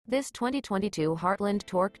This 2022 Heartland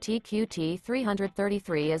Torque TQ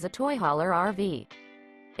T333 is a toy hauler RV.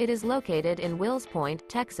 It is located in Wills Point,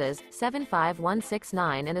 Texas,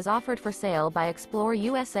 75169 and is offered for sale by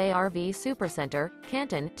ExploreUSA RV Supercenter,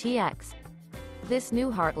 CANTON, TX. This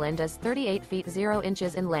new Heartland is 38 feet 0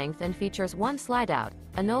 inches in length and features one slide-out,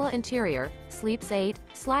 a NOLA interior, sleeps 8,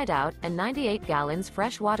 slide-out, and 98 gallons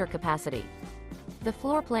fresh water capacity. The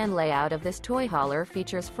floor plan layout of this toy hauler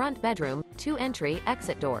features front bedroom, 2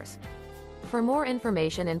 entry/exit doors. For more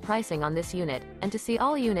information and pricing on this unit, and to see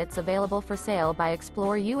all units available for sale by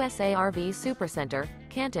ExploreUSA RV Supercenter,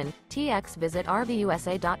 CANTON, TX, visit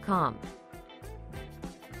RVUSA.com.